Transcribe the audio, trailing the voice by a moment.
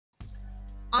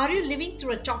Are you living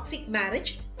through a toxic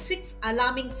marriage? 6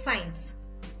 alarming signs.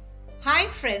 Hi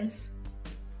friends,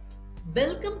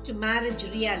 welcome to Marriage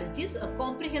Realities, a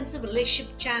comprehensive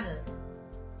relationship channel.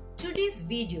 Today's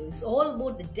video is all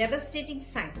about the devastating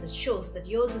signs that shows that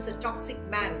yours is a toxic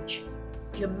marriage.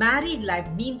 Your married life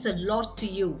means a lot to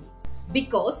you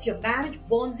because your marriage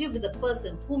bonds you with the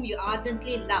person whom you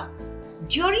ardently love.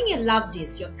 During your love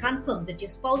days, you're confirmed that your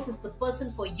spouse is the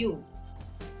person for you.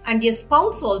 And your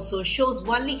spouse also shows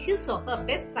only his or her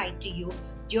best side to you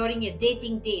during your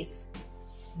dating days.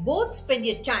 Both spend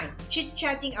your time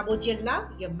chit-chatting about your love,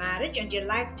 your marriage and your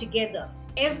life together.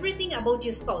 Everything about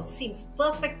your spouse seems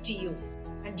perfect to you,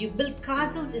 and you build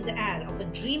castles in the air of a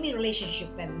dreamy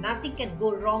relationship where nothing can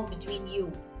go wrong between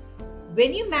you.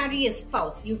 When you marry a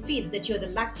spouse, you feel that you're the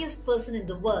luckiest person in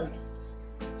the world.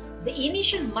 The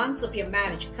initial months of your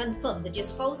marriage confirm that your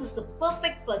spouse is the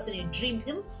perfect person you dreamed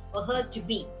him or her to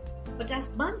be. But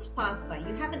as months pass by,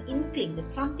 you have an inkling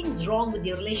that something's wrong with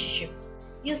your relationship.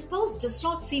 Your spouse does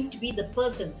not seem to be the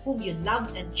person whom you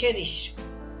loved and cherished.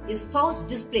 Your spouse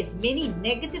displays many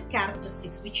negative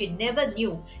characteristics which you never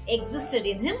knew existed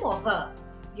in him or her.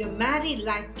 Your married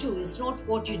life too is not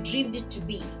what you dreamed it to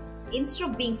be. Instead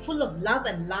of being full of love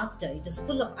and laughter, it is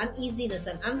full of uneasiness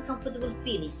and uncomfortable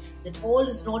feeling that all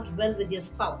is not well with your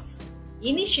spouse.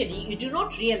 Initially, you do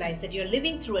not realize that you are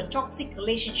living through a toxic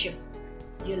relationship.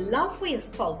 Your love for your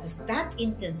spouse is that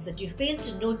intense that you fail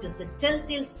to notice the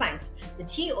telltale signs that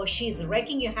he or she is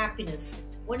wrecking your happiness.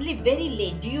 Only very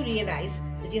late do you realize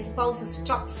that your spouse is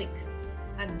toxic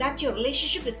and that your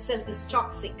relationship itself is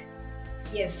toxic.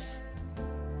 Yes.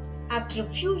 After a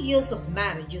few years of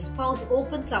marriage, your spouse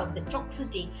opens out the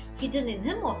toxicity hidden in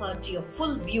him or her to your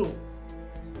full view.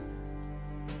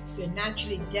 You're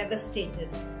naturally devastated.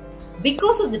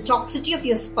 Because of the toxicity of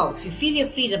your spouse, you feel your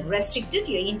freedom restricted,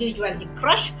 your individuality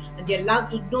crushed, and your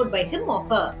love ignored by him or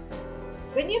her.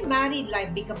 When your married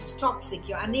life becomes toxic,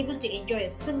 you're unable to enjoy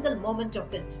a single moment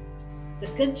of it. The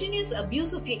continuous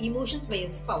abuse of your emotions by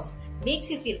your spouse makes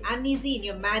you feel uneasy in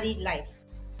your married life.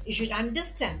 You should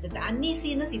understand that the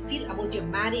uneasiness you feel about your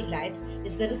married life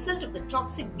is the result of the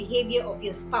toxic behavior of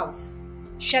your spouse.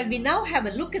 Shall we now have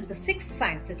a look at the 6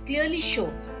 signs that clearly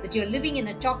show that you're living in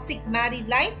a toxic married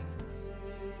life?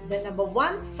 The number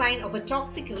 1 sign of a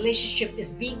toxic relationship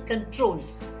is being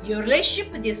controlled. Your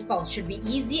relationship with your spouse should be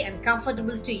easy and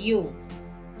comfortable to you.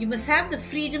 You must have the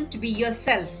freedom to be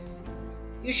yourself.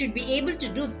 You should be able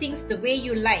to do things the way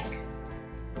you like.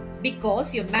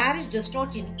 Because your marriage does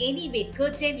not in any way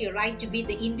curtail your right to be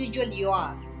the individual you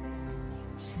are.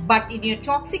 But in your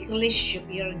toxic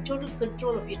relationship, you are in total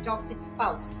control of your toxic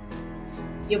spouse.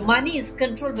 Your money is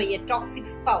controlled by your toxic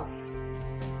spouse.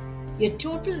 Your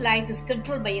total life is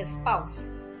controlled by your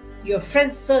spouse. Your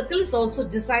friend circle is also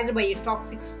decided by your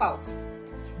toxic spouse.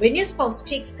 When your spouse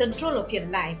takes control of your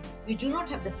life, you do not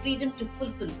have the freedom to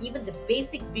fulfill even the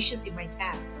basic wishes you might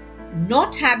have.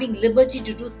 Not having liberty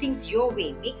to do things your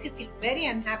way makes you feel very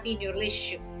unhappy in your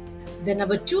relationship. The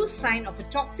number 2 sign of a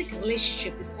toxic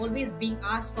relationship is always being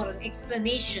asked for an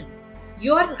explanation.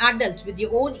 You are an adult with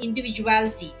your own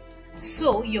individuality,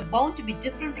 so you're bound to be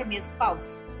different from your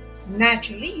spouse.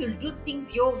 Naturally, you'll do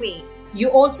things your way. You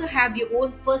also have your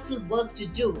own personal work to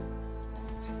do.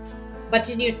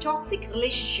 But in your toxic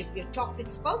relationship, your toxic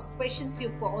spouse questions you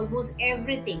for almost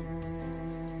everything.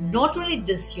 Not only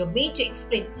this, you're made to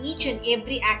explain each and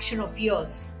every action of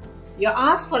yours. You're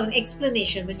asked for an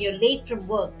explanation when you're late from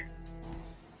work.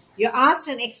 You're asked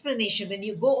an explanation when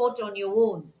you go out on your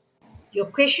own. You're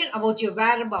questioned about your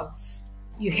whereabouts.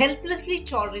 You helplessly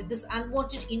tolerate this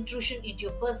unwanted intrusion into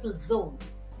your personal zone.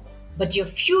 But you're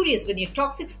furious when your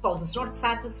toxic spouse is not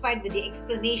satisfied with your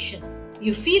explanation.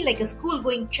 You feel like a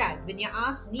school-going child when you're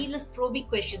asked needless probing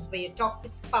questions by your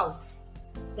toxic spouse.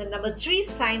 The number 3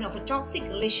 sign of a toxic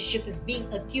relationship is being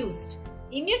accused.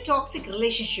 In your toxic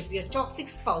relationship, your toxic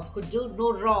spouse could do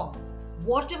no wrong.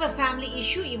 Whatever family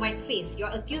issue you might face, you're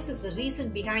accused as the reason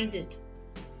behind it.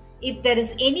 If there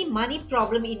is any money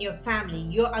problem in your family,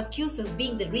 you're accused as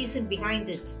being the reason behind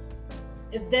it.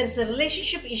 If there is a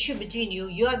relationship issue between you,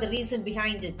 you are the reason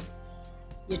behind it.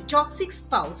 Your toxic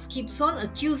spouse keeps on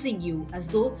accusing you as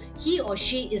though he or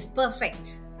she is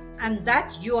perfect and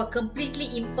that you are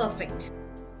completely imperfect.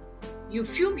 You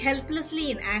fume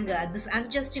helplessly in anger at this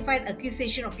unjustified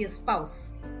accusation of your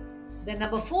spouse. The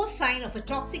number 4 sign of a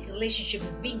toxic relationship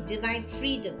is being denied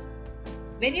freedom.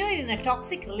 When you are in a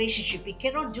toxic relationship, you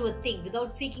cannot do a thing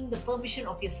without seeking the permission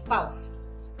of your spouse.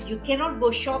 You cannot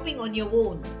go shopping on your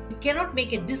own. You cannot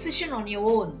make a decision on your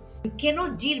own. You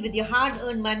cannot deal with your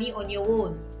hard-earned money on your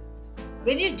own.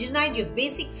 When you're denied your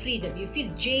basic freedom, you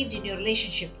feel jailed in your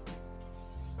relationship.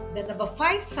 The number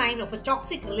 5 sign of a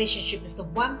toxic relationship is the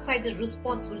one-sided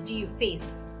responsibility you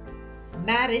face.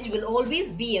 Marriage will always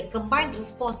be a combined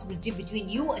responsibility between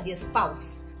you and your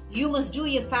spouse. You must do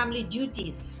your family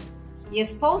duties. Your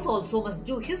spouse also must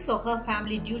do his or her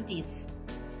family duties.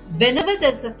 Whenever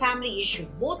there is a family issue,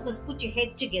 both must put your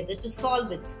head together to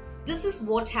solve it. This is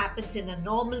what happens in a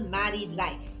normal married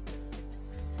life.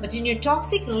 But in your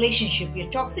toxic relationship, your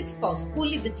toxic spouse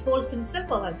coolly withholds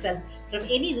himself or herself from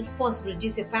any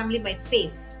responsibilities your family might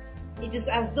face. It is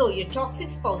as though your toxic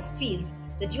spouse feels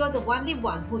that you are the only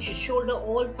one who should shoulder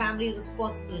all family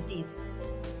responsibilities,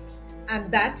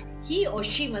 and that he or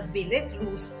she must be let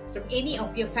loose from any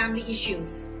of your family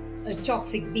issues. A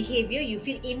toxic behavior you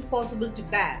feel impossible to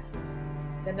bear.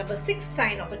 The number 6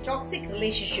 sign of a toxic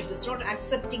relationship is not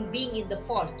accepting being in the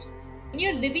fault. When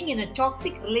you're living in a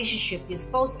toxic relationship, your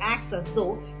spouse acts as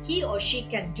though he or she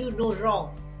can do no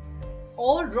wrong.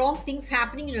 All wrong things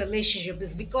happening in a relationship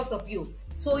is because of you,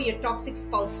 so your toxic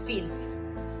spouse feels.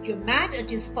 You're mad at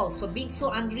your spouse for being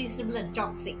so unreasonable and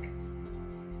toxic,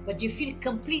 but you feel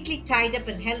completely tied up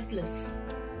and helpless.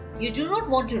 You do not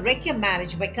want to wreck your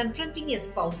marriage by confronting your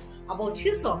spouse about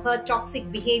his or her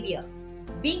toxic behavior.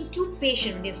 Being too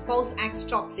patient when your spouse acts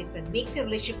toxic and makes your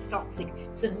relationship toxic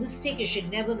is a mistake you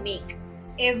should never make.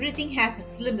 Everything has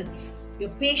its limits.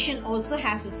 Your patience also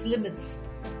has its limits.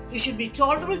 You should be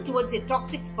tolerable towards your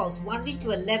toxic spouse only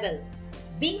to a level.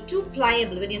 Being too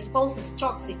pliable when your spouse is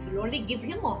toxic will only give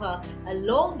him or her a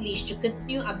long leash to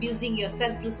continue abusing your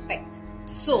self-respect.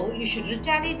 So, you should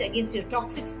retaliate against your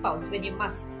toxic spouse when you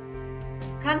must.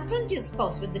 Confront your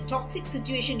spouse when the toxic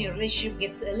situation in your relationship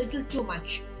gets a little too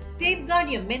much. Safeguard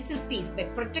your mental peace by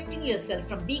protecting yourself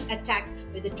from being attacked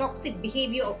by the toxic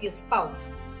behavior of your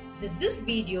spouse. Did this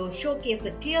video showcase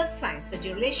the clear signs that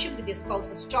your relationship with your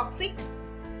spouse is toxic?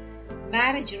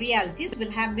 Marriage Realities will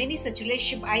have many such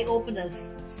relationship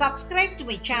eye-openers. Subscribe to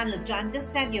my channel to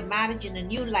understand your marriage in a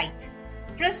new light.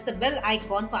 Press the bell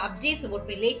icon for updates about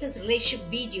my latest relationship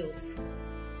videos.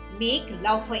 Make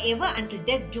love forever until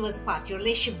death do us part your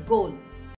relationship goal.